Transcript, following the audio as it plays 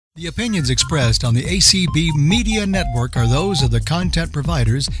The opinions expressed on the ACB Media Network are those of the content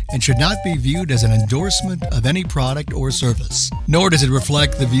providers and should not be viewed as an endorsement of any product or service. Nor does it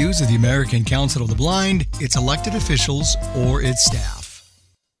reflect the views of the American Council of the Blind, its elected officials, or its staff.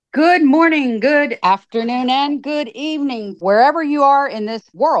 Good morning, good afternoon, and good evening, wherever you are in this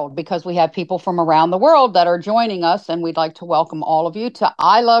world, because we have people from around the world that are joining us, and we'd like to welcome all of you to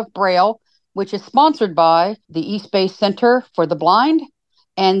I Love Braille, which is sponsored by the East Bay Center for the Blind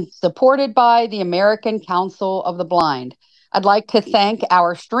and supported by the American Council of the Blind. I'd like to thank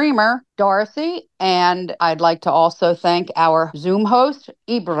our streamer, Dorothy, and I'd like to also thank our Zoom host,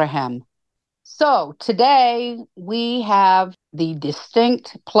 Ibrahim. So today we have the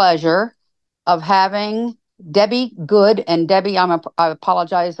distinct pleasure of having Debbie Good. And Debbie, I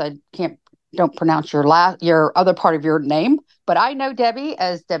apologize, don't pronounce your other part of your name, but I know Debbie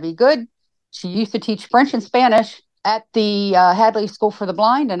as Debbie Good. She used to teach French and Spanish at the Hadley School for the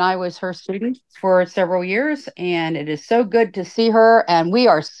Blind, and I was her student for several years, and it is so good to see her, and we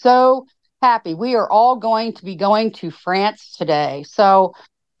are so happy. We are all going to be going to France today, so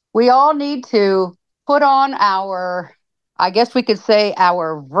we all need to put on I guess we could say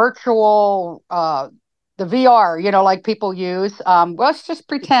our virtual, the VR, like people use. Let's just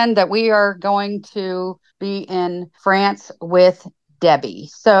pretend that we are going to be in France with Debbie.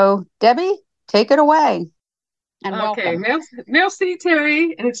 So Debbie, take it away. And okay, welcome. merci,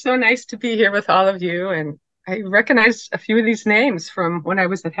 Terry. And it's so nice to be here with all of you. And I recognize a few of these names from when I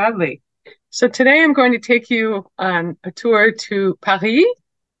was at Hadley. So today I'm going to take you on a tour to Paris,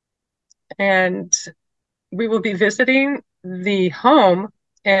 and we will be visiting the home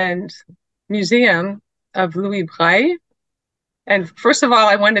and museum of Louis Braille. And first of all,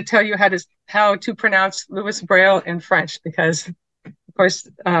 I want to tell you how to pronounce Louis Braille in French, because, of course,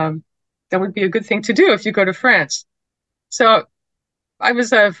 that would be a good thing to do if you go to France. So I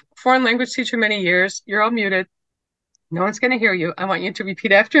was a foreign language teacher many years. You're all muted. No one's going to hear you. I want you to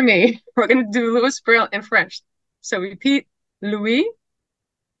repeat after me. We're going to do Louis Braille in French. So repeat Louis.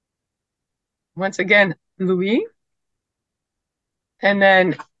 Once again, Louis. And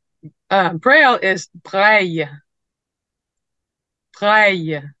then Braille is Braille.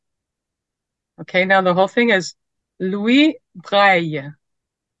 Braille. Okay, now the whole thing is Louis Braille.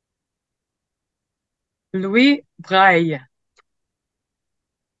 Louis Braille.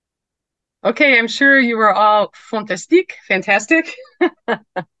 Okay, I'm sure you were all fantastic.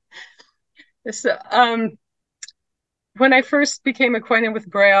 So, when I first became acquainted with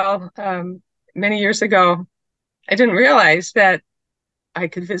Braille many years ago, I didn't realize that I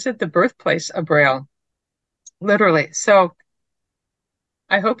could visit the birthplace of Braille, literally. So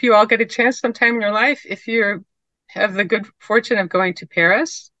I hope you all get a chance sometime in your life. If you have the good fortune of going to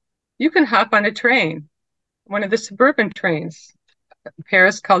Paris, you can hop on a train, one of the suburban trains in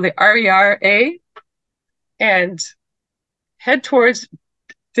Paris called the RER-A, and head towards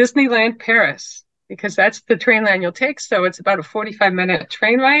Disneyland Paris, because that's the train line you'll take. So it's about a 45-minute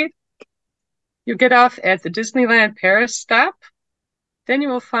train ride. You get off at the Disneyland Paris stop. Then you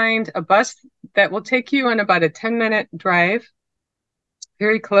will find a bus that will take you on about a 10-minute drive,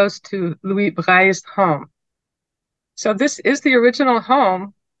 very close to Louis Braille's home. So this is the original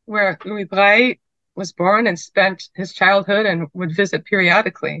home where Louis Braille was born and spent his childhood and would visit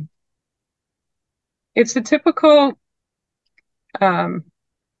periodically. It's a typical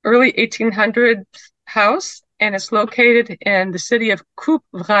early 1800s house, and it's located in the city of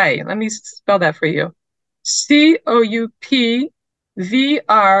Coupvray. Let me spell that for you. Coupvray.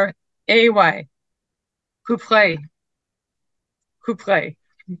 Coupvray. Coupvray.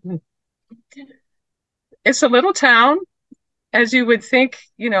 It's a little town, as you would think,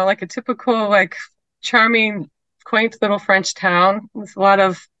 like a typical, charming, quaint little French town with a lot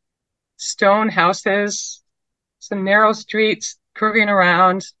of stone houses, some narrow streets curving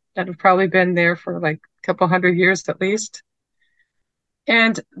around that have probably been there for like a couple hundred years at least.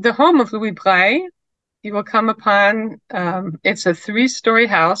 And the home of Louis Braille, you will come upon, it's a 3-story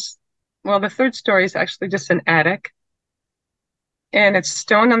house. Well, the 3rd story is actually just an attic. And it's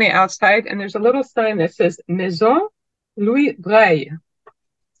stone on the outside, and there's a little sign that says Maison Louis Braille.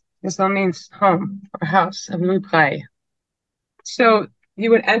 Maison means home or house of Louis Braille. So you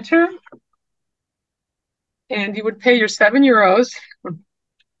would enter, and you would pay your €7,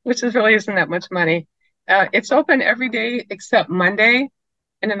 which really isn't that much money. It's open every day except Monday,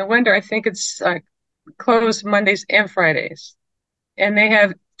 and in the winter, I think it's closed Mondays and Fridays. And they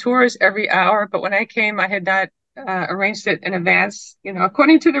have tours every hour, but when I came, I had not arranged it in advance.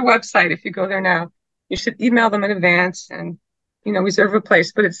 According to their website, if you go there now, you should email them in advance and reserve a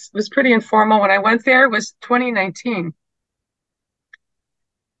place. But it was pretty informal. When I went there, it was 2019.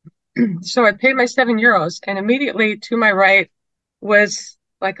 So I paid my €7, and immediately to my right was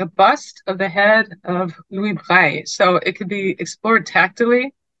like a bust of the head of Louis Braille. So it could be explored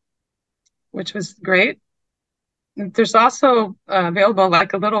tactily, which was great. There's also available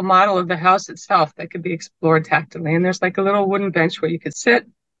like a little model of the house itself that could be explored tactily. And there's like a little wooden bench where you could sit.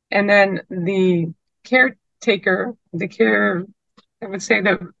 And then the caretaker, I would say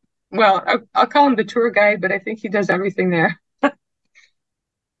I'll call him the tour guide, but I think he does everything there,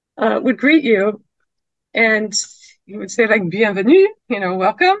 would greet you. And you would say like, bienvenue,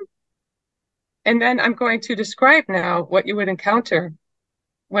 welcome. And then I'm going to describe now what you would encounter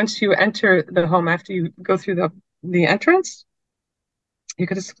once you enter the home after you go through the entrance. You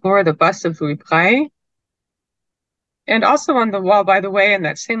could explore the bust of Louis Braille. And also on the wall, by the way, in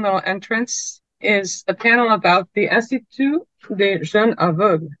that same little entrance is a panel about the Institut des Jeunes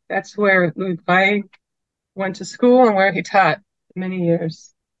Aveugles. That's where Louis Braille went to school and where he taught many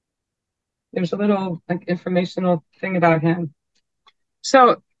years. There's a little like informational thing about him.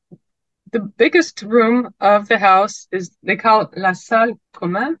 So the biggest room of the house is, they call it la salle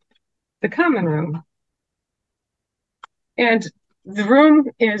commune, the common room. And the room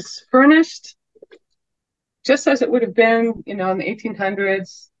is furnished just as it would have been, in the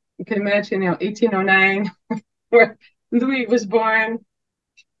 1800s. You can imagine, 1809, where Louis was born.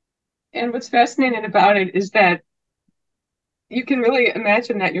 And what's fascinating about it is that you can really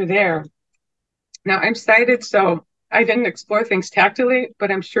imagine that you're there. Now, I'm sighted, so I didn't explore things tactily, but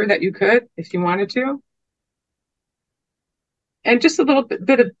I'm sure that you could if you wanted to. And just a little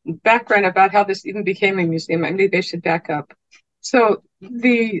bit of background about how this even became a museum. Maybe they should back up. So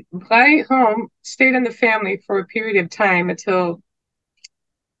the Braille home stayed in the family for a period of time until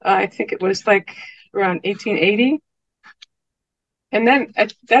I think it was like around 1880. And then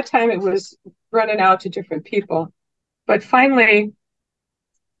at that time it was running out to different people. But finally,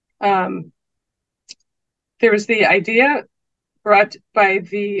 there was the idea brought by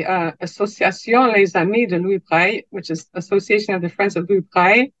the Association Les Amis de Louis Braille, which is Association of the Friends of Louis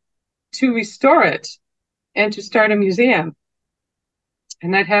Braille, to restore it and to start a museum.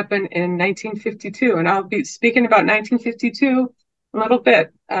 And that happened in 1952. And I'll be speaking about 1952 a little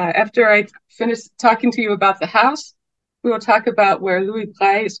bit. After I finish talking to you about the house, we will talk about where Louis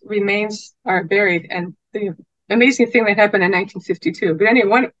Braille's remains are buried and the amazing thing that happened in 1952. But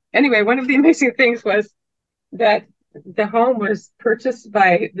anyway, one of the amazing things was that the home was purchased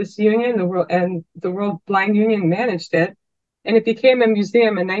by this union, the World Blind Union managed it, and it became a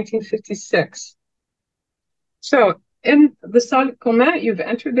museum in 1956. So in the salle commune, you've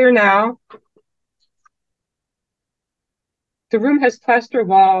entered there now. The room has plaster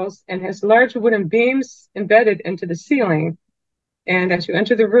walls and has large wooden beams embedded into the ceiling. And as you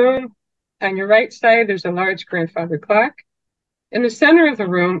enter the room, on your right side, there's a large grandfather clock. In the center of the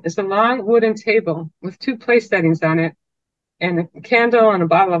room is a long wooden table with 2 place settings on it, and a candle and a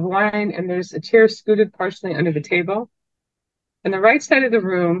bottle of wine, and there's a chair scooted partially under the table. On the right side of the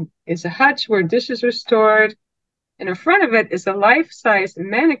room is a hutch where dishes are stored, and in front of it is a life-size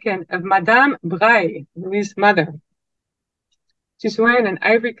mannequin of Madame Braille, Louis' mother. She's wearing an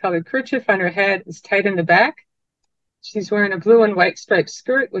ivory-colored kerchief on her head. It's tied in the back. She's wearing a blue and white striped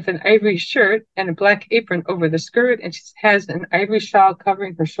skirt with an ivory shirt and a black apron over the skirt, and she has an ivory shawl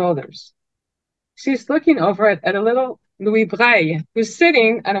covering her shoulders. She's looking over at a little Louis Braille, who's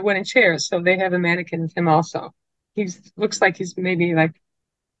sitting on a wooden chair, so they have a mannequin of him also. He looks like he's maybe like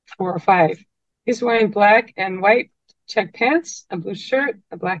 4 or 5. He's wearing black and white check pants, a blue shirt,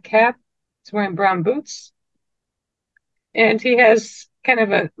 a black cap. He's wearing brown boots. And he has kind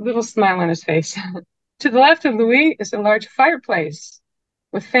of a little smile on his face. To the left of Louis is a large fireplace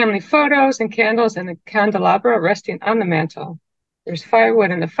with family photos and candles and a candelabra resting on the mantle. There's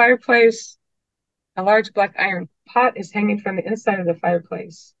firewood in the fireplace. A large black iron pot is hanging from the inside of the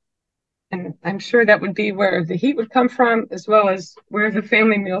fireplace. And I'm sure that would be where the heat would come from, as well as where the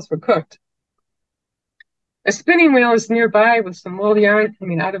family meals were cooked. A spinning wheel is nearby with some wool yarn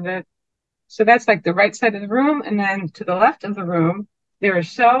coming out of it. So that's like the right side of the room. And then to the left of the room, there are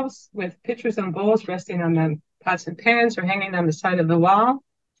shelves with pitchers and bowls resting on them. Pots and pans are hanging on the side of the wall.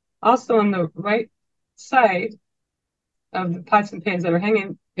 Also on the right side of the pots and pans that are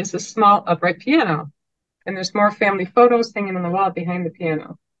hanging is a small upright piano. And there's more family photos hanging on the wall behind the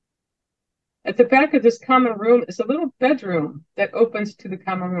piano. At the back of this common room is a little bedroom that opens to the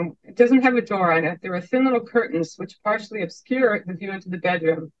common room. It doesn't have a door on it. There are thin little curtains which partially obscure the view into the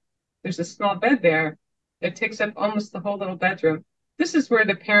bedroom. There's a small bed there that takes up almost the whole little bedroom. This is where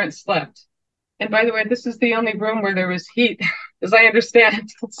the parents slept. And by the way, this is the only room where there was heat, as I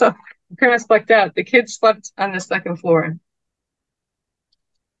understand. So the parents lucked out. The kids slept on the second floor.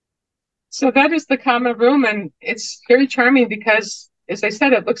 So that is the common room, and it's very charming because, as I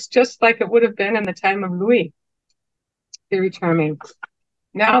said, it looks just like it would have been in the time of Louis. Very charming.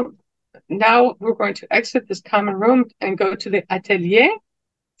 Now, now we're going to exit this common room and go to the atelier.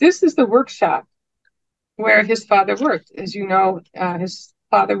 This is the workshop where his father worked. As you know, his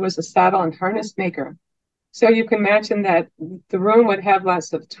father was a saddle and harness maker. So you can imagine that the room would have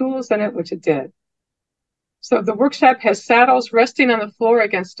lots of tools in it, which it did. So the workshop has saddles resting on the floor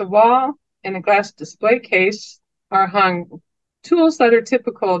against a wall. In a glass display case are hung tools that are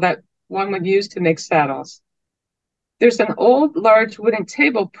typical that one would use to make saddles. There's an old, large wooden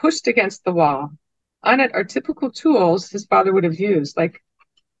table pushed against the wall. On it are typical tools his father would have used, like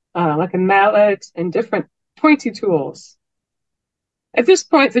a mallet and different pointy tools. At this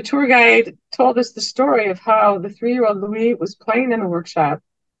point, the tour guide told us the story of how the 3-year-old Louis was playing in the workshop.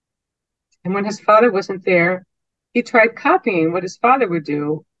 And when his father wasn't there, he tried copying what his father would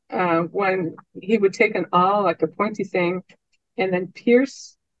do when he would take an awl, like a pointy thing, and then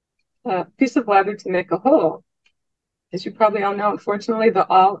pierce a piece of leather to make a hole. As you probably all know, unfortunately, the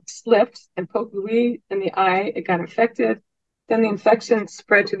awl slipped and poked Louis in the eye. It got infected. Then the infection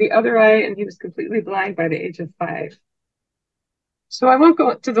spread to the other eye, and he was completely blind by the age of 5. So I won't go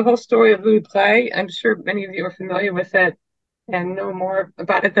into the whole story of Louis Braille. I'm sure many of you are familiar with it and know more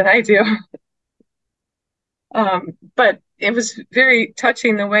about it than I do. But it was very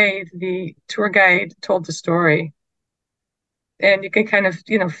touching the way the tour guide told the story. And you can kind of,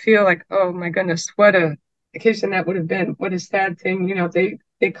 feel like, oh my goodness, what a occasion that would have been. What a sad thing.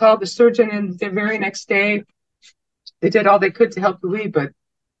 They called the surgeon in the very next day. They did all they could to help Louis, but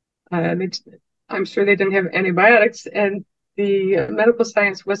I'm sure they didn't have antibiotics, and the medical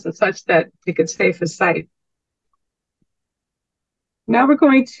science wasn't such that they could save his sight. Now we're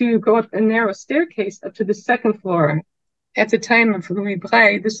going to go up a narrow staircase up to the second floor. At the time of Louis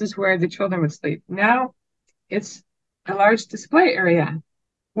Braille, this is where the children would sleep. Now it's a large display area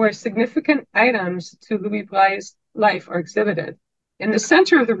where significant items to Louis Braille's life are exhibited. In the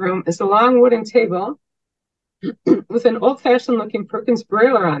center of the room is a long wooden table with an old-fashioned looking Perkins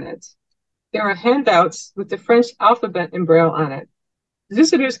Brailler on it. There are handouts with the French alphabet in Braille on it.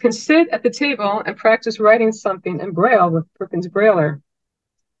 Visitors can sit at the table and practice writing something in Braille with Perkins Brailler.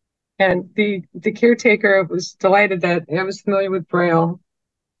 And the caretaker was delighted that I was familiar with Braille,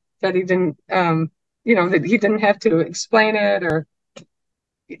 that he didn't, that he didn't have to explain it, or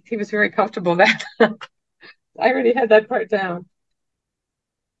he was very comfortable that I already had that part down.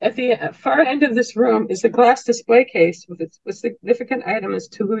 At the far end of this room is a glass display case with significant items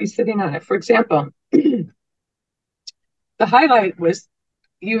to Louis sitting on it. For example, the highlight was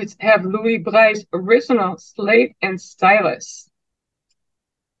you would have Louis Braille's original slate and stylus.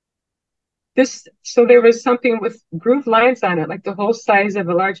 So there was something with grooved lines on it, like the whole size of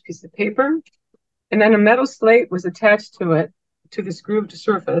a large piece of paper. And then a metal slate was attached to it, to this grooved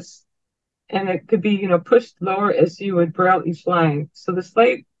surface. And it could be, pushed lower as you would Braille each line. So the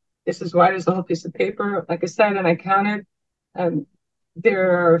slate is as wide as the whole piece of paper. Like I said, and I counted,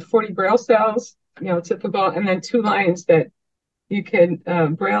 there are 40 Braille cells, typical, and then 2 lines that you can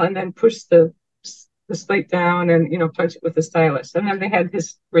Braille and then push the slate down and, punch it with the stylus. And then they had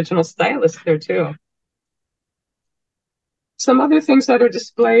his original stylus there too. Some other things that are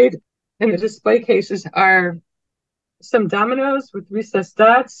displayed in the display cases are some dominoes with recessed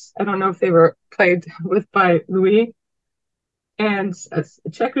dots. I don't know if they were played with by Louis. And a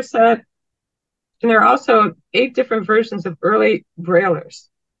checker set. And there are also 8 different versions of early Braillers.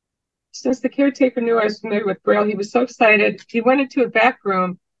 Since the caretaker knew I was familiar with Braille, he was so excited. He went into a back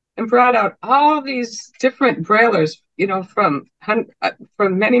room and brought out all these different Braillers, from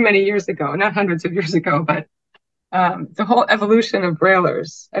many, many years ago, not hundreds of years ago, but the whole evolution of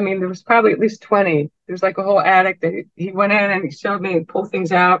Braillers. I mean, there was probably at least 20. There's like a whole attic that he went in and he showed me and pulled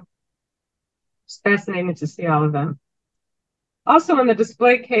things out. It's fascinating to see all of them. Also in the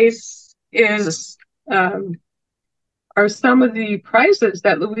display case are some of the prizes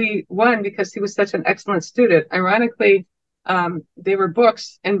that Louis won because he was such an excellent student. Ironically, they were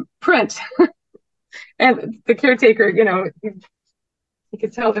books in print. And the caretaker, you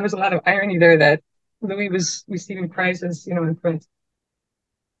could tell there was a lot of irony there that Louis was receiving prizes, in print.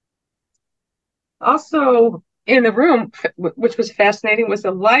 Also in the room, which was fascinating, was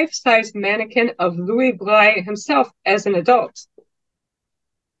a life-size mannequin of Louis Braille himself as an adult.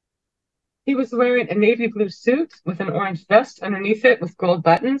 He was wearing a navy blue suit with an orange vest underneath it with gold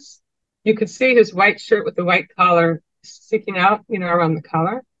buttons. You could see his white shirt with the white collar sticking out, around the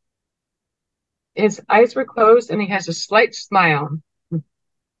collar. His eyes were closed and he has a slight smile.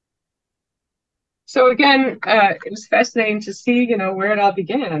 So again, it was fascinating to see, where it all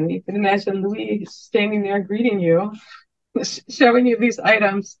began. You can imagine Louis standing there greeting you, showing you these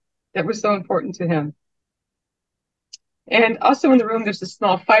items that were so important to him. And also in the room, there's a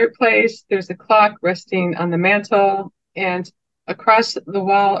small fireplace. There's a clock resting on the mantle. And across the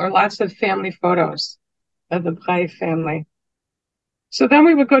wall are lots of family photos of the Braille family. So then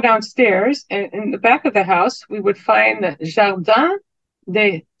we would go downstairs, and in the back of the house, we would find the Jardin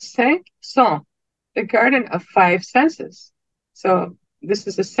des Cinq Sens, the garden of five senses. So this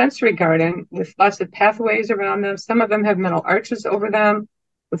is a sensory garden with lots of pathways around them. Some of them have metal arches over them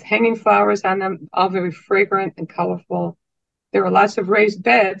with hanging flowers on them, all very fragrant and colorful. There are lots of raised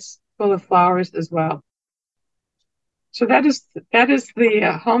beds full of flowers as well. So that is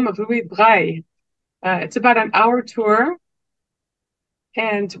the home of Louis Braille. It's about an hour tour,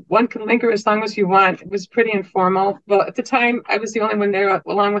 and one can linger as long as you want. It was pretty informal. Well, at the time, I was the only one there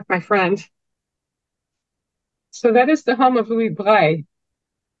along with my friend. So that is the home of Louis Braille.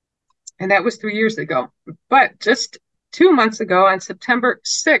 And that was 3 years ago. But just 2 months ago, on September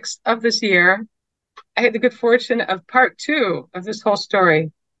 6th of this year, I had the good fortune of part 2 of this whole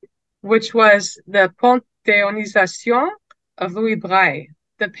story, which was the Panthéonisation of Louis Braille,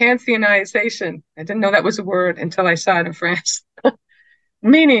 the pantheonization. I didn't know that was a word until I saw it in France.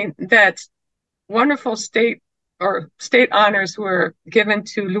 Meaning that wonderful state honors were given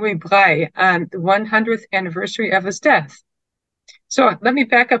to Louis Braille on the 100th anniversary of his death. So let me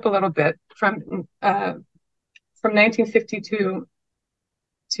back up a little bit from 1952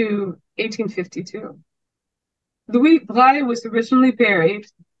 to 1852. Louis Braille was originally buried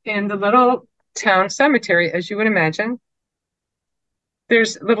in the little town cemetery, as you would imagine.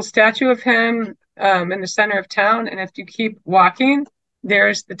 There's a little statue of him in the center of town, and if you keep walking,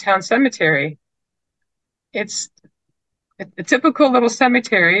 there's the town cemetery. It's a typical little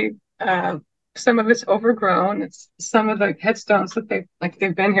cemetery. Some of it's overgrown. It's some of the headstones that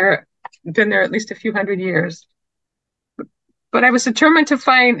they've been there at least a few hundred years. But I was determined to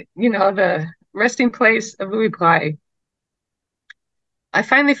find, the resting place of Louis Braille. I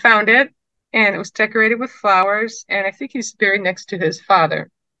finally found it, and it was decorated with flowers, and I think he's buried next to his father.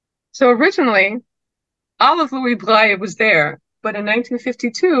 So originally, all of Louis Braille was there, but in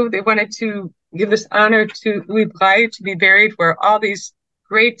 1952, they wanted to give this honor to Louis Braille to be buried where all these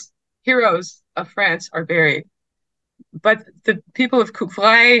great heroes of France are buried. But the people of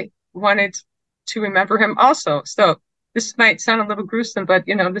Coupvray wanted to remember him also. So this might sound a little gruesome, but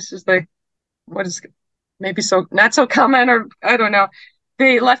this is what is maybe so not so common, or I don't know.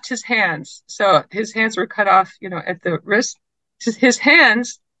 They left his hands. So his hands were cut off, at the wrist. His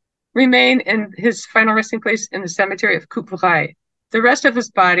hands remain in his final resting place in the cemetery of Coupvray. The rest of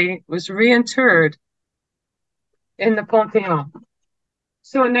his body was reinterred in the Panthéon.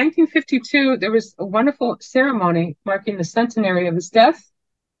 So in 1952, there was a wonderful ceremony marking the centenary of his death,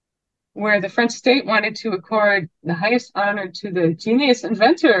 where the French state wanted to accord the highest honor to the genius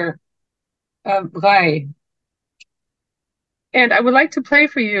inventor of Braille. And I would like to play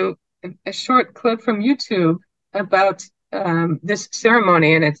for you a short clip from YouTube about this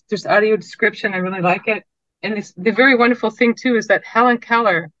ceremony, and it's just audio description. I really like it. And the very wonderful thing, too, is that Helen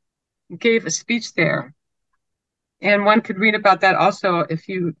Keller gave a speech there. And one could read about that also if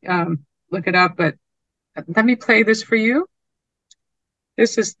you look it up. But let me play this for you.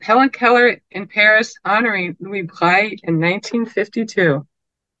 This is Helen Keller in Paris honoring Louis Braille in 1952.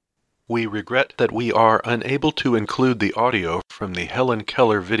 We regret that we are unable to include the audio from the Helen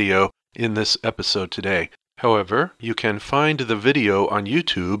Keller video in this episode today. However, you can find the video on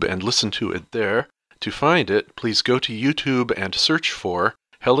YouTube and listen to it there. To find it, please go to YouTube and search for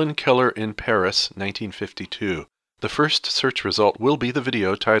Helen Keller in Paris 1952. The first search result will be the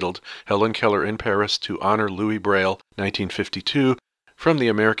video titled Helen Keller in Paris to Honor Louis Braille 1952 from the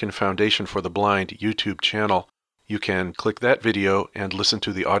American Foundation for the Blind YouTube channel. You can click that video and listen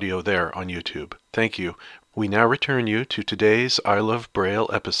to the audio there on YouTube. Thank you. We now return you to today's I Love Braille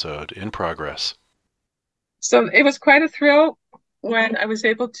episode in progress. So it was quite a thrill when I was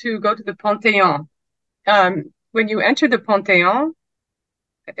able to go to the Panthéon. When you enter the Panthéon,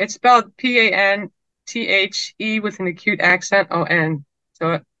 it's spelled P-A-N-T-H-E with an acute accent, O-N.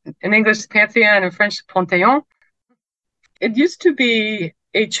 So in English, Pantheon, in French, Panthéon. It used to be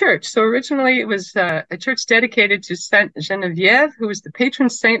a church. So originally it was a church dedicated to Saint Geneviève, who was the patron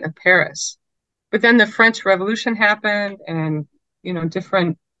saint of Paris. But then the French Revolution happened, and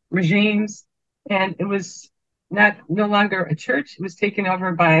different regimes, and it was no longer a church. It was taken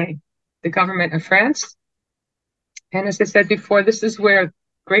over by the government of France. And as I said before, this is where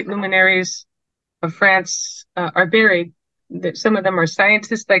great luminaries of France are buried. Some of them are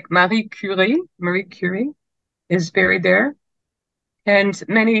scientists, like Marie Curie. Marie Curie is buried there. And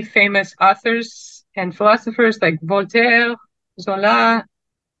many famous authors and philosophers like Voltaire, Zola,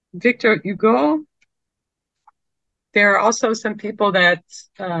 Victor Hugo. There are also some people that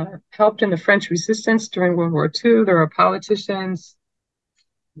helped in the French Resistance during World War II. There are politicians.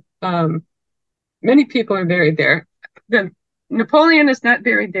 Many people are buried there. Napoleon is not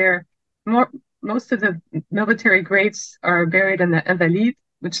buried there. Most of the military greats are buried in the Invalides,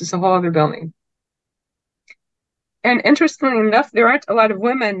 which is a whole other building. And interestingly enough, there aren't a lot of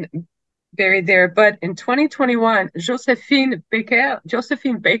women buried there, but in 2021, Josephine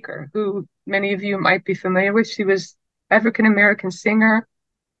Baker, who many of you might be familiar with, she was African-American singer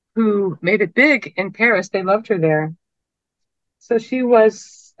who made it big in Paris. They loved her there. So she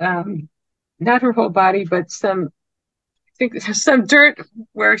was, not her whole body, but I think there's some dirt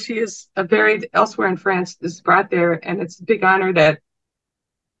where she is buried elsewhere in France is brought there. And it's a big honor that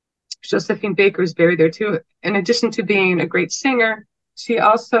Josephine Baker is buried there too. In addition to being a great singer, she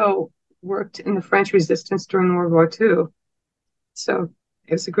also worked in the French Resistance during World War II. So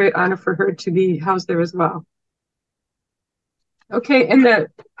it's a great honor for her to be housed there as well. Okay,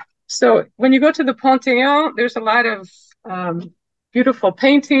 so when you go to the Panthéon, there's a lot of beautiful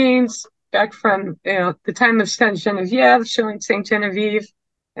paintings back from the time of Saint Geneviève, showing Saint Geneviève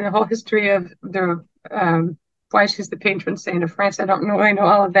and the whole history of why she's the patron saint of France. I don't know. I know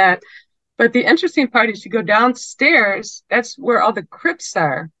all of that. But the interesting part is you go downstairs, that's where all the crypts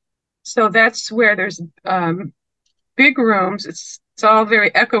are. So that's where there's big rooms. It's all very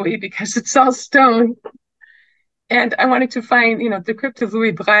echoey because it's all stone. And I wanted to find, the crypt of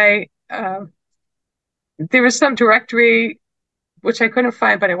Louis Braille. There was some directory, which I couldn't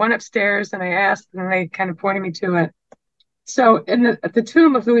find, but I went upstairs and I asked, and they kind of pointed me to it. So at the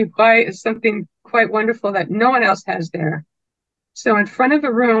tomb of Louis Braille is something quite wonderful that no one else has there. So in front of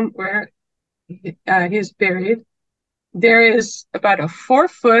the room where he's buried, there is about a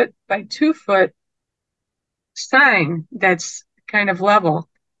 4-foot by 2-foot sign that's kind of level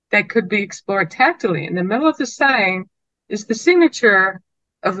that could be explored tactily. In the middle of the sign is the signature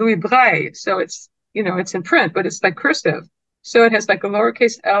of Louis Braille. So it's in print, but it's like cursive. So it has like a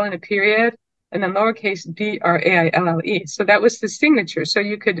lowercase l and a period, and then lowercase Braille. So that was the signature. So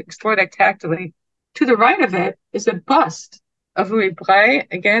you could explore that tactily. To the right of it is a bust of Louis Braille,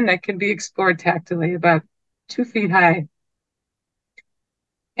 again, that can be explored tactily, about 2 feet high.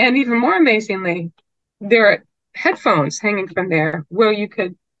 And even more amazingly, there are headphones hanging from there where you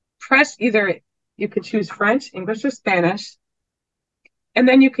could press you could choose French, English, or Spanish, and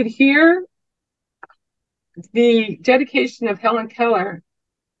then you could hear the dedication of Helen Keller.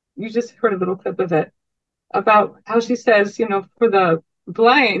 You just heard a little clip of it about how she says, for the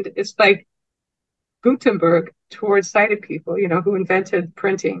blind, it's like Gutenberg towards sighted people, who invented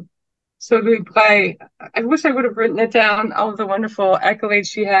printing. So Louis Braille, I wish I would have written it down, all of the wonderful accolades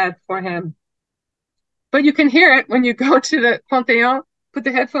she had for him. But you can hear it when you go to the Panthéon, put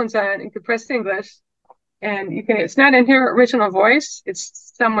the headphones on and can press English. And it's not in her original voice.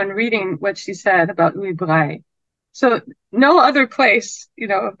 It's someone reading what she said about Louis Braille. So no other place,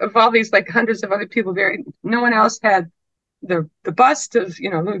 of all these like hundreds of other people buried, no one else had the bust of,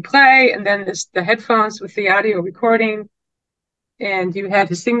 Louis Braille, and then the headphones with the audio recording. And you had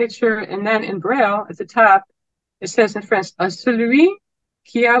his signature. And then in Braille at the top, it says in French, à celui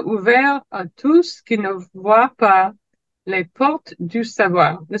qui a ouvert à tous qui ne voient pas les portes du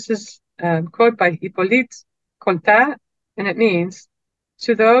savoir. This is a quote by Hippolyte Coltat, and it means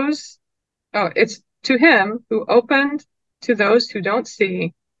it's to him who opened to those who don't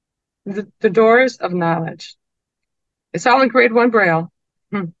see the doors of knowledge. It's all in grade 1 Braille.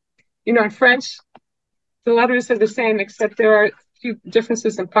 In French, the letters are the same, except there are a few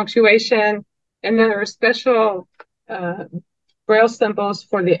differences in punctuation, and then there are special Braille symbols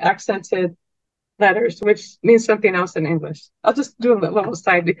for the accented letters, which means something else in English. I'll just do a little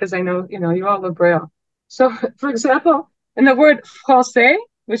aside because I know, you all love Braille. So, for example, in the word français,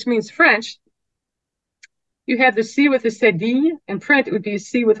 which means French, you have the C with a cédille. In print, it would be a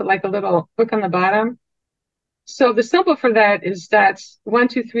C with like a little hook on the bottom. So the symbol for that is that's 1,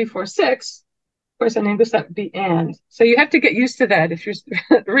 2, 3, 4, 6. Of course, in English, that would be and. So you have to get used to that if you're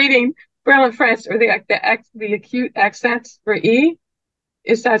reading Braille in French, or the acute accent for E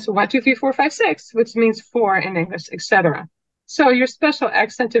is that's 1, 2, 3, 4, 5, 6, which means 4 in English, etc. So your special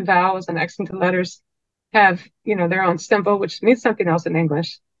accented vowels and accented letters have, their own symbol, which means something else in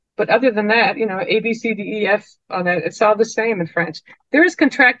English. But other than that, A, B, C, D, E, F, all that, it's all the same in French. There is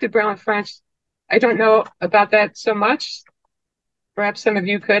contracted Braille in French. I don't know about that so much. Perhaps some of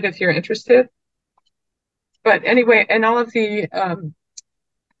you could if you're interested. But anyway, and all of the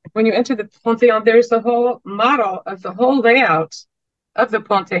when you enter the Panthéon, there's a whole model of the whole layout of the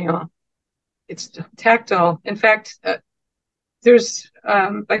Panthéon. It's tactile. In fact, there's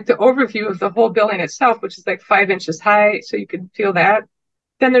like the overview of the whole building itself, which is like 5 inches high, so you can feel that.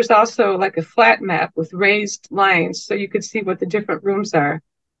 Then there's also like a flat map with raised lines, so you could see what the different rooms are.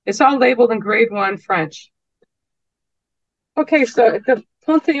 It's all labeled in grade 1 French. Okay, so at the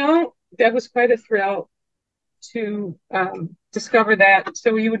Panthéon, that was quite a thrill to discover that.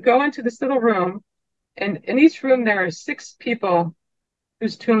 So you would go into this little room, and in each room there are 6 people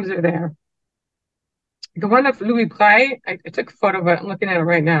whose tombs are there. The one of Louis Braille, I took a photo of it. I'm looking at it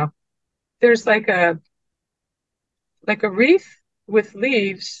right now. There's like a wreath with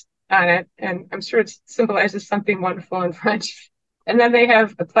leaves on it, and I'm sure it symbolizes something wonderful in French. And then they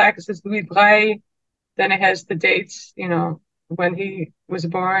have a plaque that says Louis Braille. Then it has the dates, when he was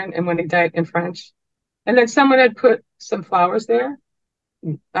born and when he died in French. And then someone had put some flowers there.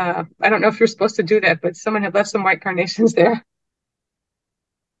 I don't know if you're supposed to do that, but someone had left some white carnations there.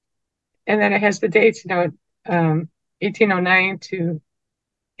 And then it has the dates, 1809 to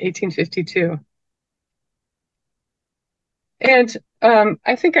 1852. And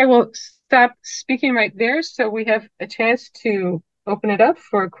I think I will stop speaking right there so we have a chance to open it up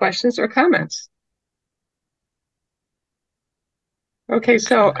for questions or comments. Okay,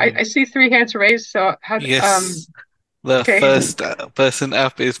 so I see 3 hands raised. So how? Yes, the okay. first person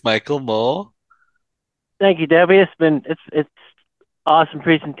up is Michael Moore. Thank you, Debbie. It's awesome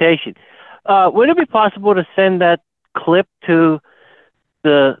presentation. Would it be possible to send that clip to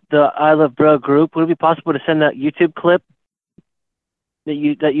the I Love Braille group? Would it be possible to send that YouTube clip that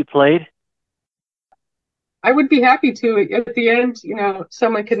you played? I would be happy to. At the end,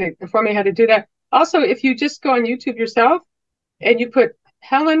 someone can inform me how to do that. Also, if you just go on YouTube yourself and you put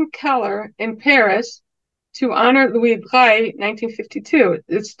Helen Keller in Paris to honor Louis Braille, 1952,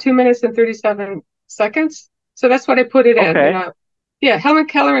 it's 2 minutes and 37 seconds. So that's what I put it in. Okay. Yeah, Helen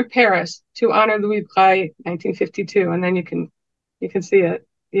Keller in Paris to honor Louis Braille, 1952, and then you can see it.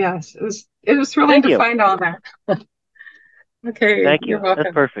 Yes, it was thrilling to find all that. Okay, thank you. You're welcome.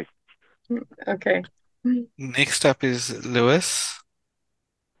 That's perfect. Okay. Next up is Lewis.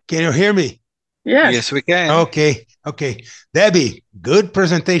 Can you hear me? Yes. Yes, we can. Okay. Debbie, good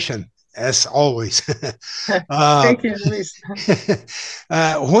presentation, as always. Thank you, Luis.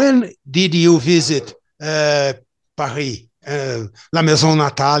 When did you visit Paris, La Maison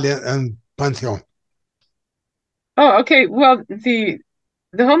Natale and Panthéon? Oh, okay. Well, the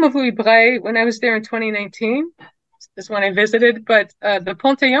home of Louis Braille, when I was there in 2019, is when I visited. But the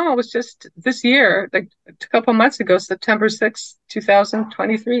Panthéon was just this year, like a couple months ago, September 6th,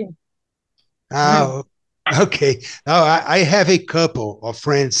 2023. Oh, okay. Now, I have a couple of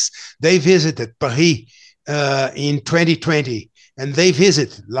friends. They visited Paris in 2020, and they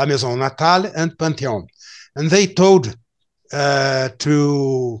visited La Maison Natale and Panthéon. And they told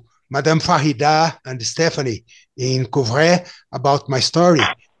to Madame Farida and Stephanie in Couvray about my story,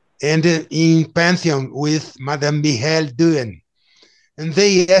 and in Panthéon with Madame Michel Duen. And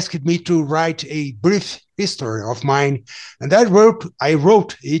they asked me to write a brief history of mine, and I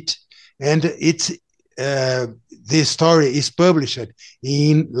wrote it, and it's this story is published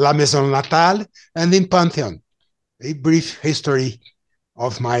in La Maison Natale and in Panthéon, a brief history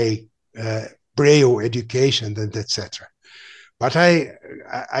of my Braille education and etc. But I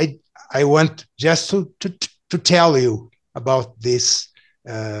want just to tell you about this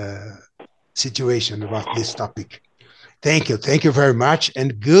situation, about this topic. Thank you very much,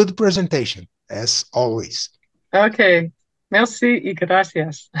 and good presentation as always. Okay, merci y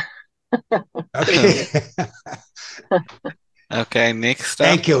gracias. Okay. Okay, next up.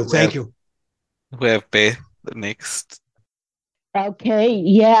 Thank you. We have Beth next. Okay,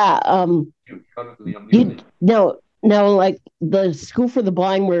 yeah. Now, like the School for the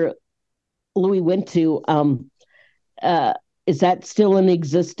Blind where Louis went to, is that still in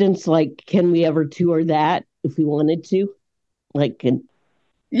existence? Like, can we ever tour that if we wanted to?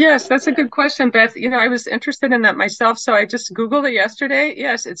 Yes, that's a good question, Beth. I was interested in that myself, so I just Googled it yesterday.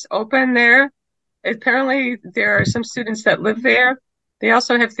 Yes, it's open there. Apparently, there are some students that live there. They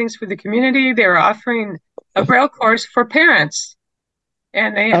also have things for the community. They're offering a Braille course for parents.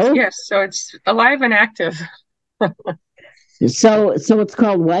 And they have, yes, so it's alive and active. So it's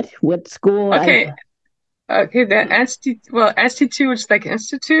called what? What school? Okay. The Institut, which is like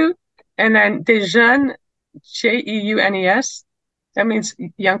institute, and then des jeunes, Jeunes. That means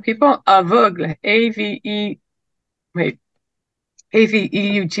young people. Aveugle, Aveugles,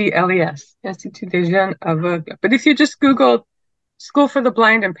 Institut des jeunes aveugles. But if you just Google School for the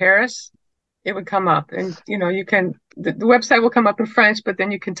Blind in Paris, it would come up, and you can the website will come up in French, but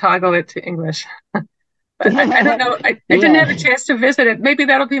then you can toggle it to English. But I don't know. I didn't have a chance to visit it. Maybe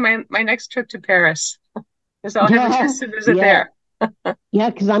that'll be my next trip to Paris, because I'll have a chance to visit there. Yeah,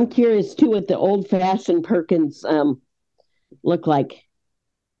 because I'm curious too what the old-fashioned Perkins look like.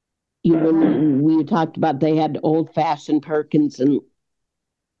 When we talked about they had old-fashioned Perkins and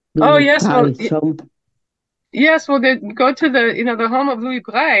oh yes, yes. Well, they go to the home of Louis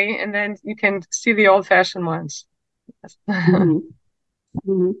Braille, and then you can see the old-fashioned ones. Mm-hmm.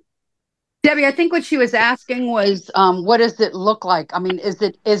 Mm-hmm. Debbie, I think what she was asking was, what does it look like? I mean, is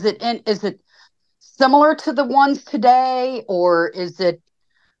it similar to the ones today, or is it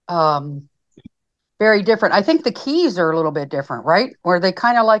very different? I think the keys are a little bit different, right? Or are they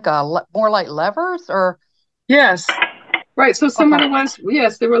kind of like more like levers, or? Yes, right. So some of the ones,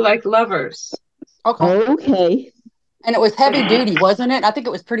 yes, they were like levers. Okay. And it was heavy duty, wasn't it? I think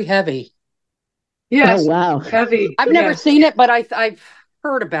it was pretty heavy. Yes. Oh, wow. Heavy. I've never seen it, but I've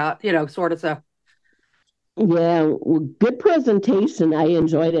heard about, sort of stuff. Yeah, good presentation. I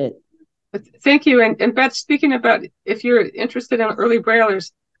enjoyed it. Thank you. And Beth, speaking about if you're interested in early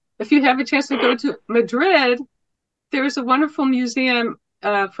Braillers, if you have a chance to go to Madrid, there's a wonderful museum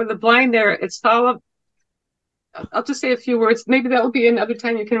for the blind there. It's all of, I'll just say a few words. Maybe that will be another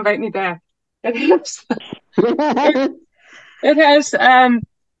time you can invite me back. It has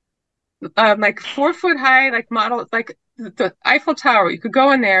like 4-foot high, like model, like the Eiffel Tower. You could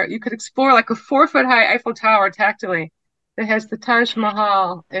go in there. You could explore like a 4-foot high Eiffel Tower tactilely. It has the Taj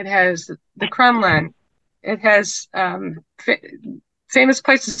Mahal. It has the Kremlin. It has famous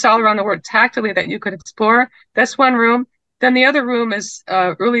places all around the world tactilely that you could explore. That's one room. Then the other room is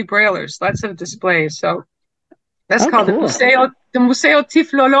early Braillers, lots of displays. So that's called the Museo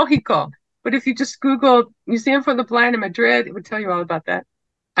Tiflológico. But if you just Google Museum for the Blind in Madrid, it would tell you all about that.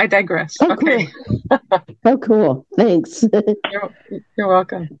 I digress. Oh, okay. Cool. Oh, cool. Thanks. You're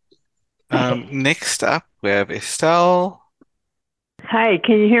welcome. Next up, we have Estelle. Hi,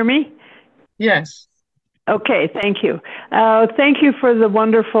 can you hear me? Yes. Okay, thank you. Thank you for the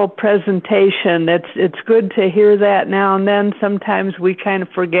wonderful presentation. It's good to hear that now and then. Sometimes we kind of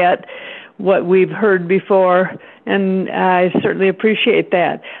forget what we've heard before, and I certainly appreciate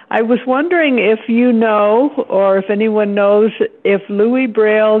that. I was wondering if you know, or if anyone knows, if Louis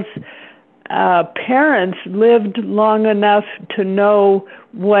Braille's parents lived long enough to know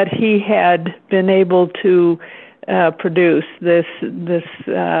what he had been able to produce, this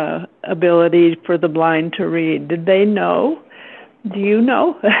ability for the blind to read. Did they know? Do you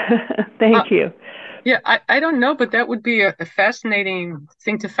know? Thank you. Yeah, I don't know, but that would be a fascinating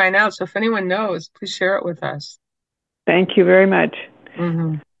thing to find out. So if anyone knows, please share it with us. Thank you very much.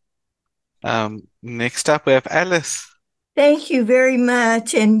 Mm-hmm. Next up, we have Alice. Thank you very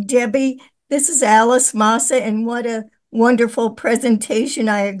much. And Debbie, this is Alice Massa, and what a wonderful presentation.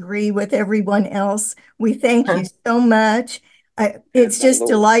 I agree with everyone else. We thank you so much. It's just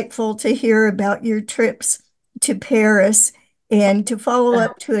delightful to hear about your trips to Paris. And to follow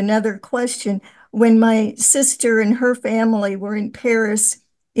up to another question, when my sister and her family were in Paris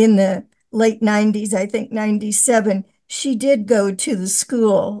in the late 90s, I think 97, she did go to the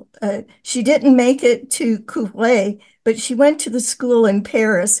school. She didn't make it to Couvray, but she went to the school in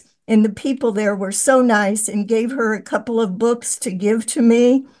Paris, and the people there were so nice and gave her a couple of books to give to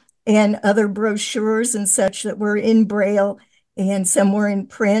me and other brochures and such that were in Braille and some were in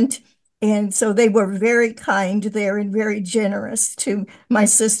print. And so they were very kind there and very generous to my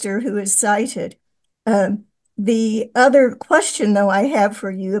sister who is sighted. The other question, though, I have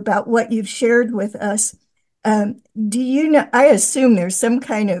for you about what you've shared with us, do you know, I assume there's some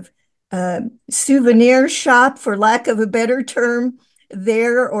kind of souvenir shop, for lack of a better term,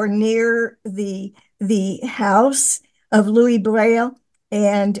 there or near the house of Louis Braille.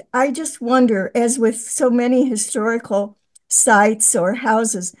 And I just wonder, as with so many historical sites or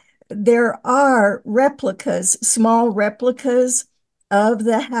houses, there are replicas, small replicas of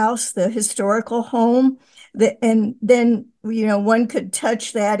the house, the historical home, and then, one could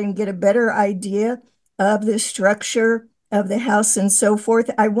touch that and get a better idea of the structure of the house and so forth.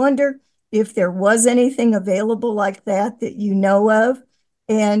 I wonder if there was anything available like that you know of.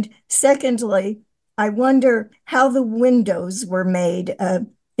 And secondly, I wonder how the windows were made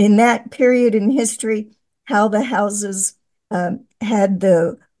in that period in history, how the houses had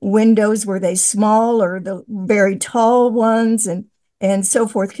the windows. Were they small or the very tall ones, and so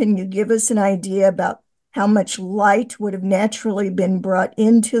forth? Can you give us an idea about how much light would have naturally been brought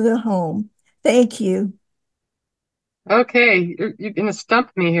into the home? Thank you. Okay, you're going to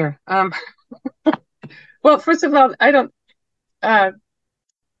stump me here. Well, first of all, I don't.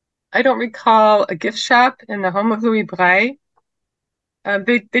 I don't recall a gift shop in the home of Louis Braille.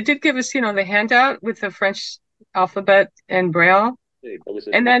 They did give us, the handout with the French alphabet and Braille.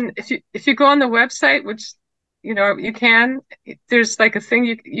 And then if you go on the website, which you can, there's like a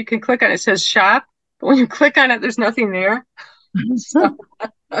thing you can click on. It says shop, but when you click on it, there's nothing there. So,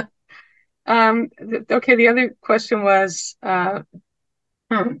 okay. The other question was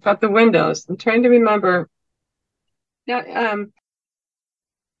about the windows. I'm trying to remember. Now,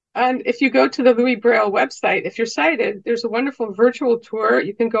 and if you go to the Louis Braille website, if you're sighted, there's a wonderful virtual tour.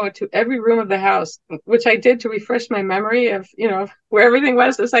 You can go into every room of the house, which I did to refresh my memory of, where everything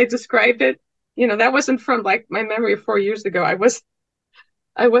was as I described it. That wasn't from like my memory of 4 years ago. I was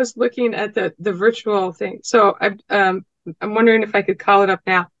looking at the virtual thing. So I'm wondering if I could call it up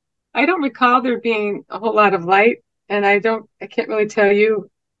now. I don't recall there being a whole lot of light, and I can't really tell you,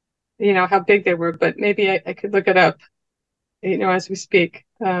 how big they were, but maybe I could look it up, as we speak.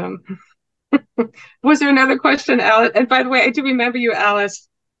 Was there another question, Alice? And by the way, I do remember you, Alice.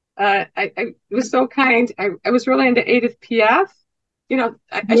 I was so kind. I was really into Edith Piaf. I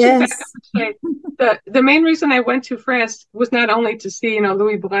should back up and say the main reason I went to France was not only to see,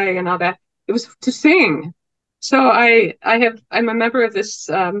 Louis Braille and all that. It was to sing. So I'm a member of this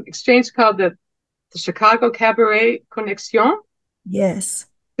exchange called the Chicago Cabaret Connexion. Yes.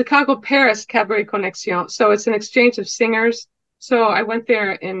 Chicago Paris Cabaret Connexion. So it's an exchange of singers. So I went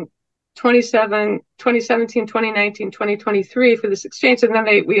there in 2017, 2019, 2023 for this exchange, and then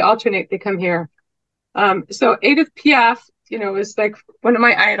we alternate. They come here. So Edith Piaf, is like one of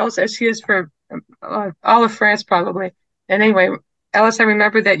my idols, as she is for all of France probably. And anyway, Alice, I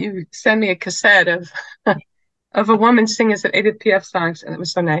remember that you sent me a cassette of of a woman singing some Edith Piaf songs, and it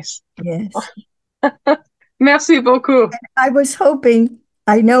was so nice. Yes. Merci beaucoup. I was hoping.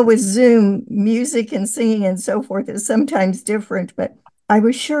 I know with Zoom, music and singing and so forth is sometimes different, but I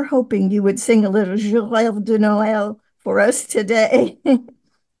was sure hoping you would sing a little Je rêve de Noël for us today.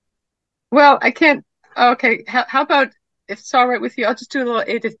 Well, I can't. Okay, how about, if it's all right with you, I'll just do a little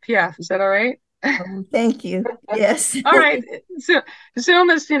Edith Piaf. Is that all right? Thank you. Yes. All right. So Zoom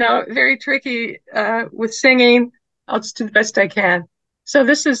is, very tricky with singing. I'll just do the best I can. So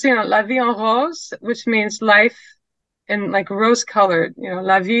this is, La vie en rose, which means life in like rose colored.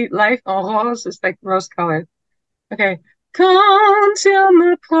 La vie, life en rose is like rose colored. Okay. Quand il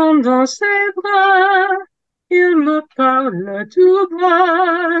me prend dans ses bras, il me parle tout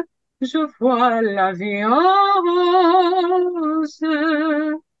bas, je vois la vie en rose.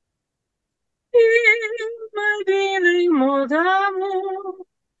 Il me dit les mots d'amour,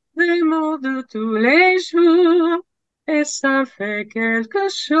 les mots de tous les jours, et ça fait quelque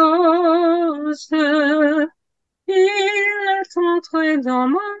chose. Il est entré dans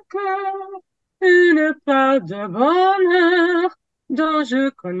mon cœur une part de bonheur dont je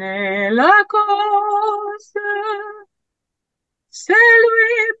connais la cause. C'est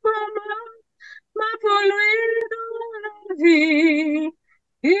lui pour moi pour lui dans la vie.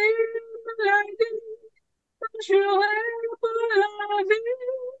 Il me l'a dit, juré pour la vie.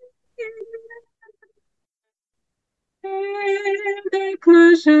 Et dès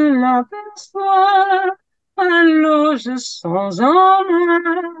que je l'aperçois, alors je sens en moi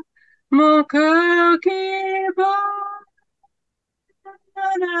mon cœur qui bat.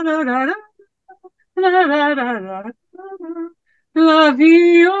 La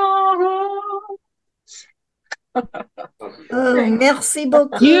vie en rose. Oh, merci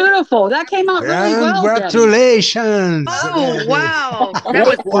beaucoup. Beautiful. That came out really well. Congratulations. Oh, wow. That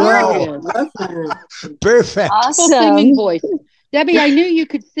was gorgeous. Perfect. Full singing voice. Debbie, I knew you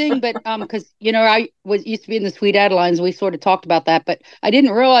could sing, but because I used to be in the Sweet Adelines, we sort of talked about that, but I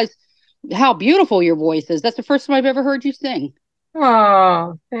didn't realize how beautiful your voice is. That's the first time I've ever heard you sing.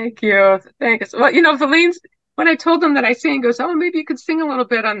 Oh, thank you. Thanks. Well, Valene, when I told him that I sing, goes, "Oh, maybe you could sing a little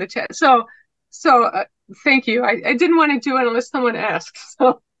bit on the chat." So thank you. I didn't want to do it unless someone asked.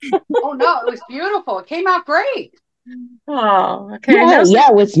 So. Oh no, it was beautiful. It came out great. Oh, okay. Yeah,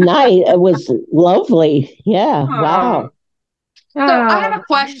 it was nice. It was lovely. Yeah. Oh. Wow. So I have a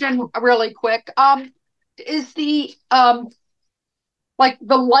question really quick. Is the like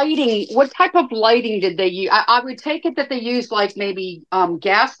the lighting, what type of lighting did they use? I would take it that they used like maybe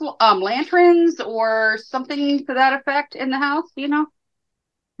gas lanterns or something to that effect in the house, I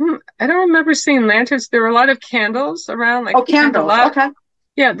don't remember seeing lanterns. There were a lot of candles around, like candles. Okay.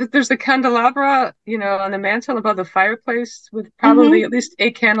 Yeah, there's a candelabra, on the mantle above the fireplace with probably at least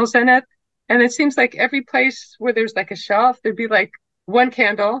 8 candles in it. And it seems like every place where there's like a shelf, there'd be like one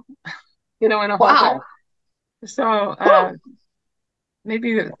candle, in a holder. So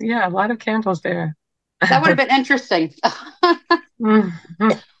maybe, a lot of candles there. That would have been interesting. Mm-hmm.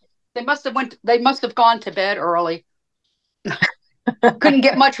 They must have gone to bed early. Couldn't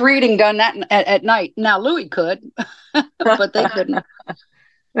get much reading done at night. Now Louis could, but they couldn't.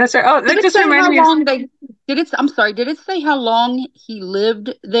 That's right. Oh, that just reminded me. I'm sorry. Did it say how long he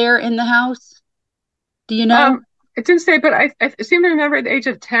lived there in the house? Do you know? It didn't say, but I seem to remember at the age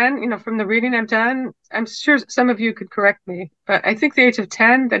of 10, from the reading I've done, I'm sure some of you could correct me, but I think the age of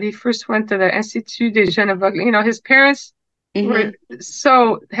 10 that he first went to the Institut des Jeunes Aveugles. His parents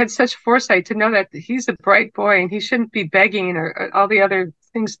had such foresight to know that he's a bright boy and he shouldn't be begging or all the other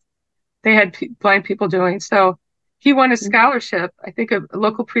things they had blind people doing. So he won a scholarship. I think a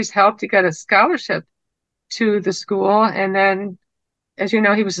local priest helped. He got a scholarship to the school, and then, as you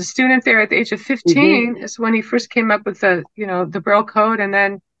know, he was a student there at the age of 15 is when he first came up with the Braille code. And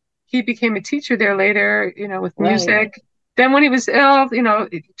then he became a teacher there later, with music. Right. Then when he was ill,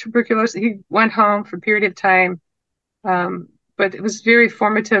 tuberculosis, he went home for a period of time. But it was a very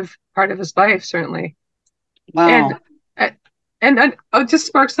formative part of his life, certainly. Wow. And then I'll just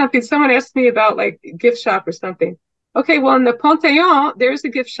spark something. Someone asked me about like gift shop or something. Okay, well, in the Panthéon, there's a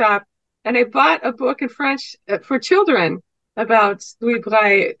gift shop. And I bought a book in French for children about Louis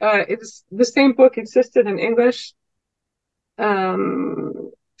Braille. It was the same book existed in English.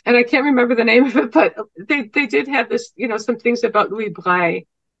 And I can't remember the name of it, but they did have this, some things about Louis Braille.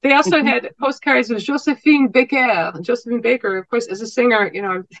 They also had postcards of Josephine Baker. Josephine Baker, of course, as a singer,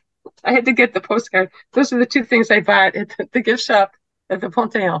 I had to get the postcard. Those are the two things I bought at the gift shop at the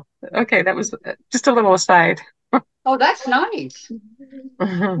Panthéon. Okay, that was just a little aside. Oh, that's nice.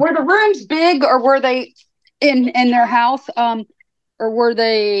 Were the rooms big, or were they in their house, or were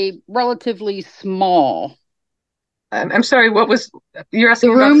they relatively small? I'm sorry, you're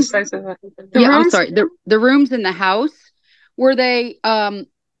asking about the size of it? Rooms? I'm sorry. The rooms in the house, were they,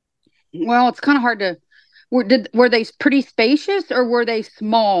 well, it's kind of hard to, were they pretty spacious, or were they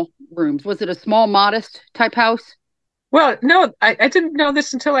small rooms? Was it a small, modest type house? Well, no, I didn't know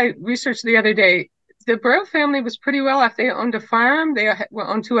this until I researched the other day. The Braille family was pretty well off. They owned a farm. They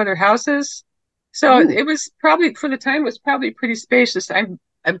owned 2 other houses. So it was probably, for the time, was probably pretty spacious. I'm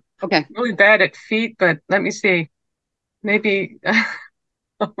really bad at feet, but let me see. Maybe,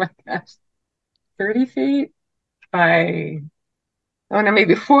 oh my gosh, 30 feet by,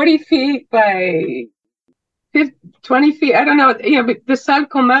 maybe 40 feet by 20 feet. I don't know. But the salle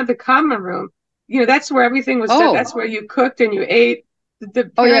commune, the common room, that's where everything was done. That's where you cooked and you ate.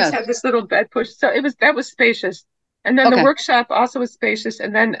 The parents had this little bed push. So that was spacious. And then the workshop also was spacious.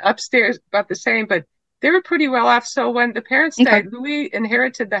 And then upstairs about the same, but they were pretty well off. So when the parents died, Louis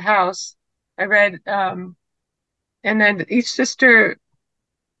inherited the house. I read, and then each sister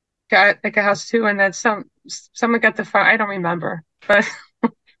got like a house too. And then someone got the farm. I don't remember, but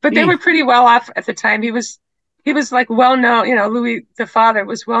they were pretty well off at the time. He was like well known, Louis, the father,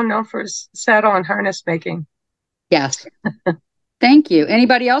 was well known for his saddle and harness making. Yes. Thank you.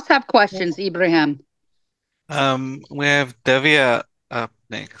 Anybody else have questions, Ibrahim? We have Divya up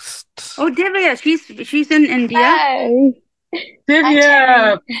next. Oh, Divya, she's in India. Hi.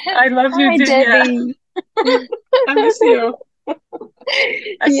 Divya, I love you, Hi, Divya. Debbie. I miss you.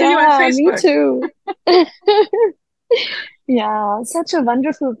 I see you on Facebook. Me too. Yeah, such a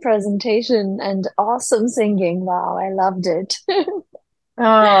wonderful presentation and awesome singing. Wow, I loved it.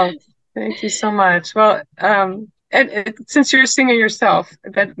 Oh, thank you so much. Well, and since you're a singer yourself,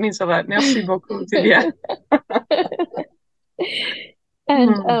 that means a lot. Merci beaucoup, Divya.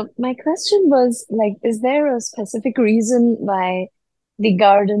 And my question was, like, is there a specific reason why the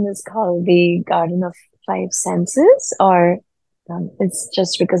garden is called the Garden of Five Senses, or it's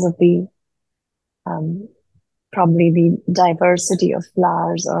just because of the probably the diversity of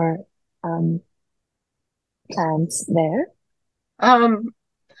flowers or plants there?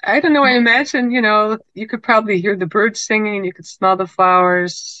 I don't know. I imagine, you could probably hear the birds singing. You could smell the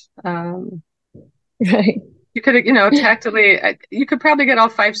flowers. Right. You could, tactily, you could probably get all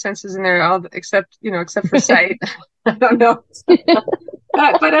 5 senses in there, except for sight. I don't know.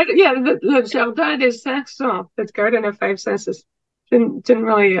 But the Jardin des Cinq Sens, that's Garden of Five Senses, didn't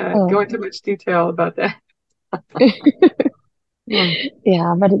really go into much detail about that.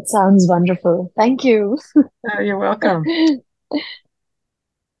 Yeah, but it sounds wonderful. Thank you. You're welcome.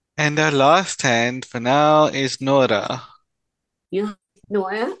 And our last hand for now is Nora. Yeah,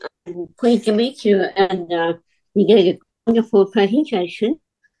 Nora, I'm pleased to meet you, and you did a wonderful presentation.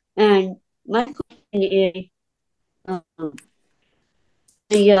 And my question is,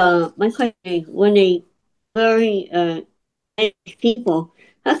 when they very people,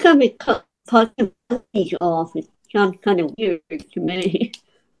 how come they cut the message off? It sounds kind of weird to me.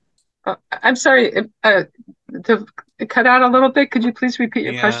 I'm sorry. cut out a little bit. Could you please repeat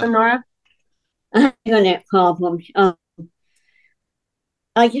your Yeah. question, Nora? I have internet problems.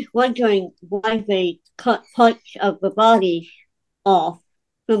 I just wondering why they cut parts of the body off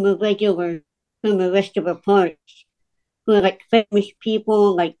from the rest of the parts for like famous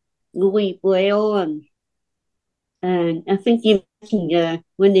people like Louis Braille and I think you mentioned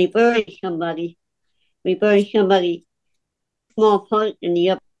when they bury somebody small part and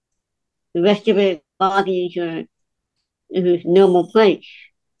the rest of the body is a normal place.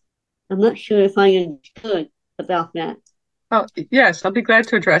 I'm not sure if I understood about that. Oh, yes, I'll be glad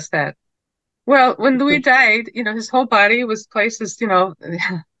to address that. Well, when Louis died, his whole body was placed as,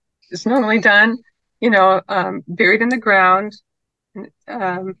 it's normally done, buried in the ground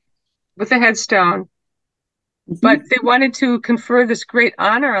with a headstone. But they wanted to confer this great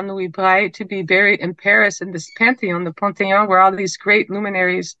honor on Louis Braille to be buried in Paris in this Pantheon, the Panthéon, where all these great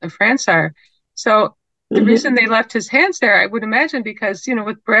luminaries of France are. So the reason they left his hands there, I would imagine, because,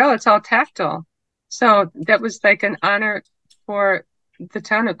 with Braille, it's all tactile. So that was like an honor for the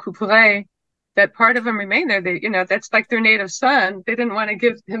town of Couperet, that part of him remained there. They, that's like their native son. They didn't want to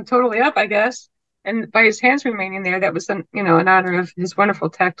give him totally up, I guess. And by his hands remaining there, that was an honor of his wonderful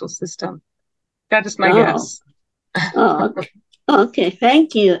tactile system. That is my guess. Oh, okay.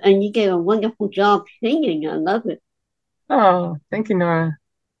 Thank you. And you did a wonderful job singing. I love it. Oh, thank you, Nora.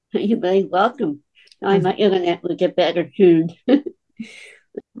 You're very welcome. Sorry, my internet will get better soon.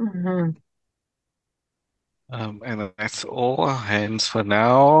 Mm-hmm. And that's all our hands for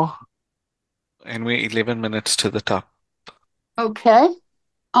now. And we're 11 minutes to the top. Okay.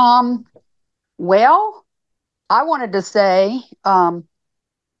 Well, I wanted to say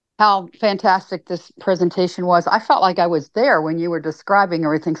how fantastic this presentation was. I felt like I was there when you were describing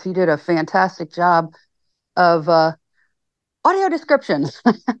everything. So you did a fantastic job of audio description.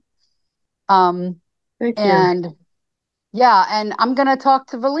 Thank you. And yeah, and I'm going to talk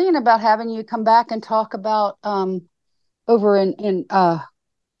to Valine about having you come back and talk about over in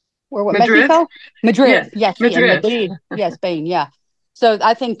where what Madrid? Mexico? Madrid. Yes, Madrid. in Madrid. Yes, Spain. Yeah. So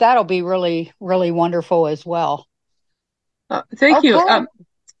I think that'll be really, really wonderful as well. Thank you. Okay.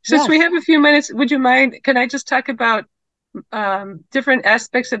 Since we have a few minutes, would you mind? Can I just talk about different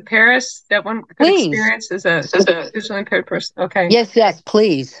aspects of Paris that one could experience as a visually impaired person? Okay. Yes,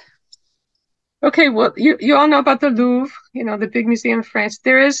 please. Okay. Well, you all know about the Louvre, the big museum in France.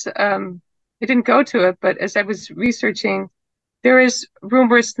 There is, I didn't go to it, but as I was researching, there is room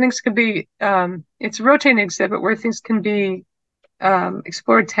where things can be, it's a rotating exhibit where things can be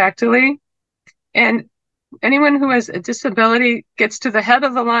explored tactilely. And anyone who has a disability gets to the head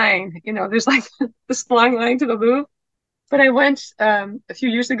of the line. There's like this long line to the Louvre. But I went a few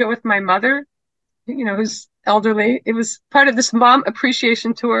years ago with my mother, who's elderly. It was part of this mom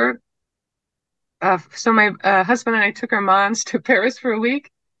appreciation tour. So my husband and I took our moms to Paris for a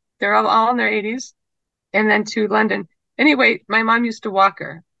week. They're all in their 80s. And then to London. Anyway, my mom used to walk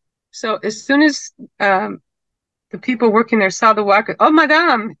her. So as soon as the people working there saw the walker, oh,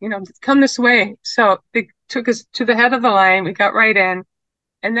 madame, come this way. So they took us to the head of the line. We got right in.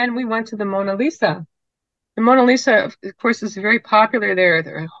 And then we went to the Mona Lisa. The Mona Lisa, of course, is very popular there.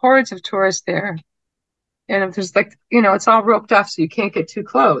 There are hordes of tourists there. And there's it's all roped off so you can't get too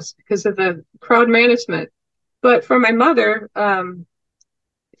close because of the crowd management. But for my mother,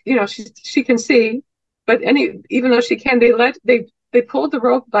 she can see, but even though she can, they pulled the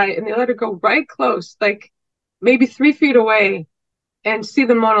rope by it and they let her go right close, like maybe 3 feet away, and see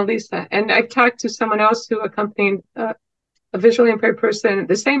the Mona Lisa. And I've talked to someone else who accompanied a visually impaired person.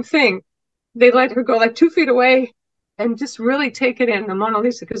 The same thing. They let her go like 2 feet away and just really take it in, the Mona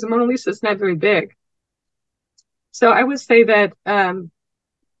Lisa, because the Mona Lisa is not very big. So I would say that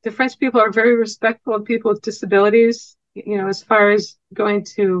the French people are very respectful of people with disabilities, as far as going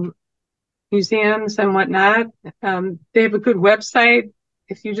to museums and whatnot. They have a good website.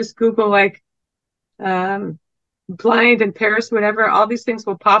 If you just Google blind in Paris, whatever, all these things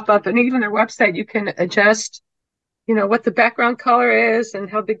will pop up. And even their website, you can adjust, what the background color is and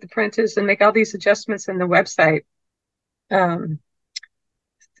how big the print is and make all these adjustments in the website.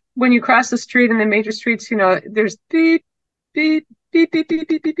 When you cross the street in the major streets, there's beep, beep, beep, beep, beep,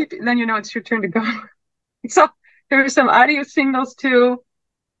 beep, beep, beep, and then it's your turn to go. So there are some audio signals too.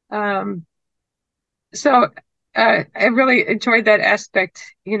 So I really enjoyed that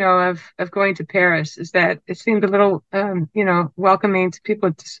aspect, of going to Paris, is that it seemed a little, welcoming to people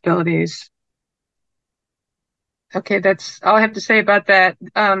with disabilities. Okay, that's all I have to say about that.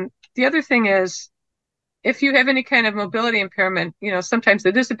 The other thing is, if you have any kind of mobility impairment, sometimes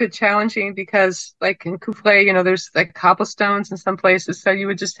it is a bit challenging because, like in Couplet, there's like cobblestones in some places, so you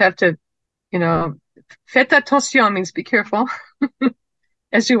would just have to, Faites attention means be careful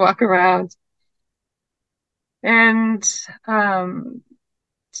as you walk around. And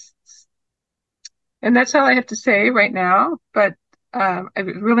that's all I have to say right now. But I've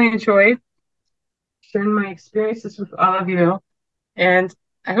really enjoyed sharing my experiences with all of you. And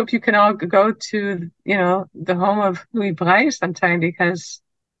I hope you can all go to, the home of Louis Braille sometime, because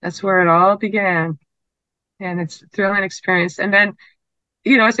that's where it all began. And it's a thrilling experience. And then,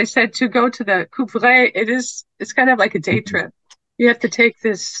 as I said, to go to the Couvray, it's kind of like a day trip. You have to take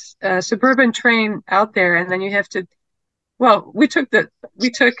this suburban train out there, and then you have to, well, we took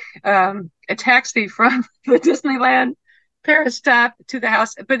a taxi from the Disneyland Paris stop to the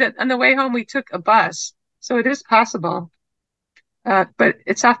house, but on the way home we took a bus. So it is possible. But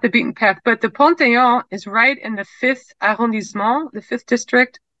it's off the beaten path. But the Panthéon is right in the 5th arrondissement, the 5th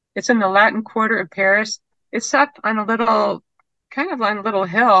district. It's in the Latin Quarter of Paris. It's up on a little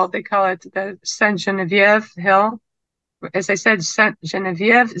hill. They call it the Sainte Geneviève Hill. As I said, Sainte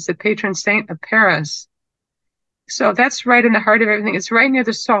Geneviève is the patron saint of Paris. So that's right in the heart of everything. It's right near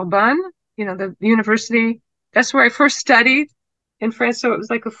the Sorbonne, the university. That's where I first studied in France. So it was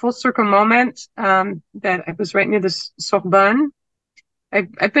like a full circle moment that I was right near the Sorbonne.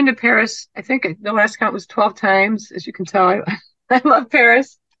 I've been to Paris. I think the last count was 12 times. As you can tell, I love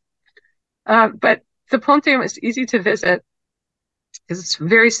Paris. But the Panthéon is easy to visit because it's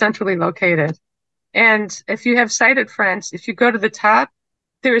very centrally located. And if you have sighted friends, if you go to the top,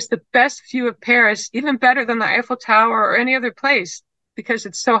 there is the best view of Paris, even better than the Eiffel Tower or any other place, because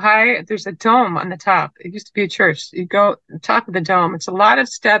it's so high. There's a dome on the top. It used to be a church. You go to the top of the dome. It's a lot of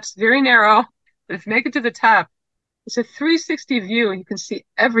steps, very narrow. But if you make it to the top, it's a 360 view, and you can see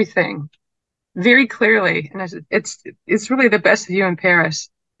everything very clearly. And it's really the best view in Paris.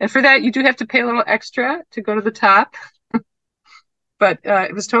 And for that, you do have to pay a little extra to go to the top. But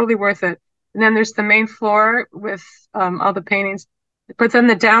it was totally worth it. And then there's the main floor with all the paintings. But then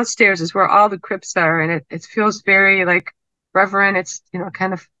the downstairs is where all the crypts are. And it feels very like reverent. It's,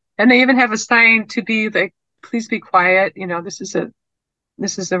 kind of, and they even have a sign to be like, please be quiet.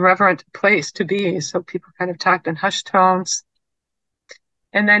 This is a reverent place to be. So people kind of talked in hushed tones.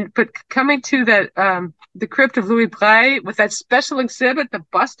 And then, but coming to the crypt of Louis Braille with that special exhibit, the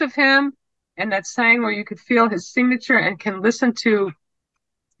bust of him, and that sign where you could feel his signature and can listen to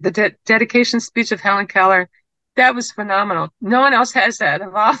the dedication speech of Helen Keller, that was phenomenal. No one else has that.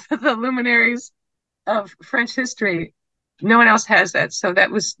 Of all the luminaries of French history, no one else has that. So that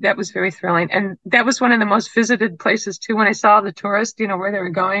was very thrilling. And that was one of the most visited places too. When I saw the tourists, where they were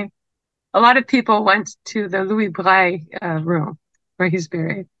going, a lot of people went to the Louis Braille room where he's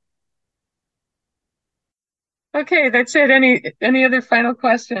buried. Okay, that's it. Any other final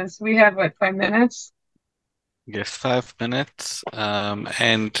questions? We have 5 minutes? Yes, 5 minutes.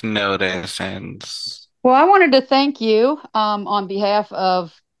 And notice ends. Well, I wanted to thank you on behalf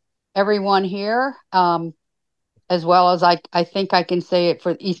of everyone here, as well as I think I can say it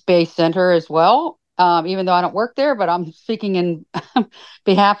for East Bay Center as well, even though I don't work there, but I'm speaking in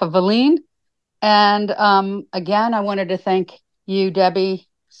behalf of Valine. And again, I wanted to thank you, Debbie,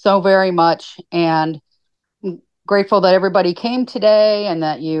 so very much. And I'm grateful that everybody came today and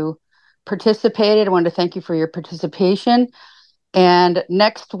that you participated. I wanted to thank you for your participation. And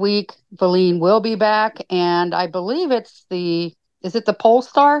next week, Valine will be back. And I believe is it the Pole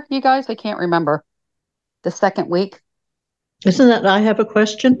Star, you guys? I can't remember. The second week. Isn't that I have a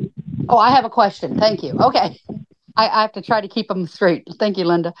question? Oh, I have a question. Thank you. Okay. I have to try to keep them straight. Thank you,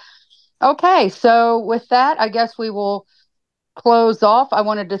 Linda. Okay. So with that, I guess we will close off. I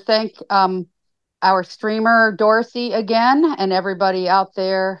wanted to thank our streamer, Dorothy, again, and everybody out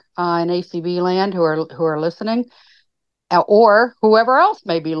there in ACB land who are listening, or whoever else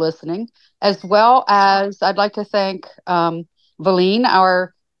may be listening, as well as I'd like to thank Valine,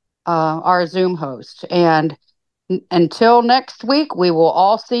 our Zoom host. And until next week, we will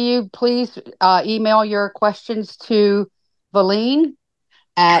all see you. Please email your questions to Valine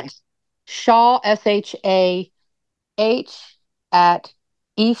at Shaw, SHAH, at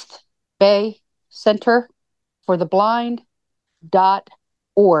East Bay Center for the Blind.org.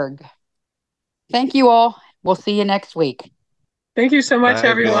 Thank you all. We'll see you next week. Thank you so much, Bye,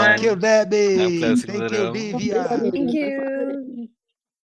 everyone. Thank you, Debbie. No, Thank you, Livia. Thank you.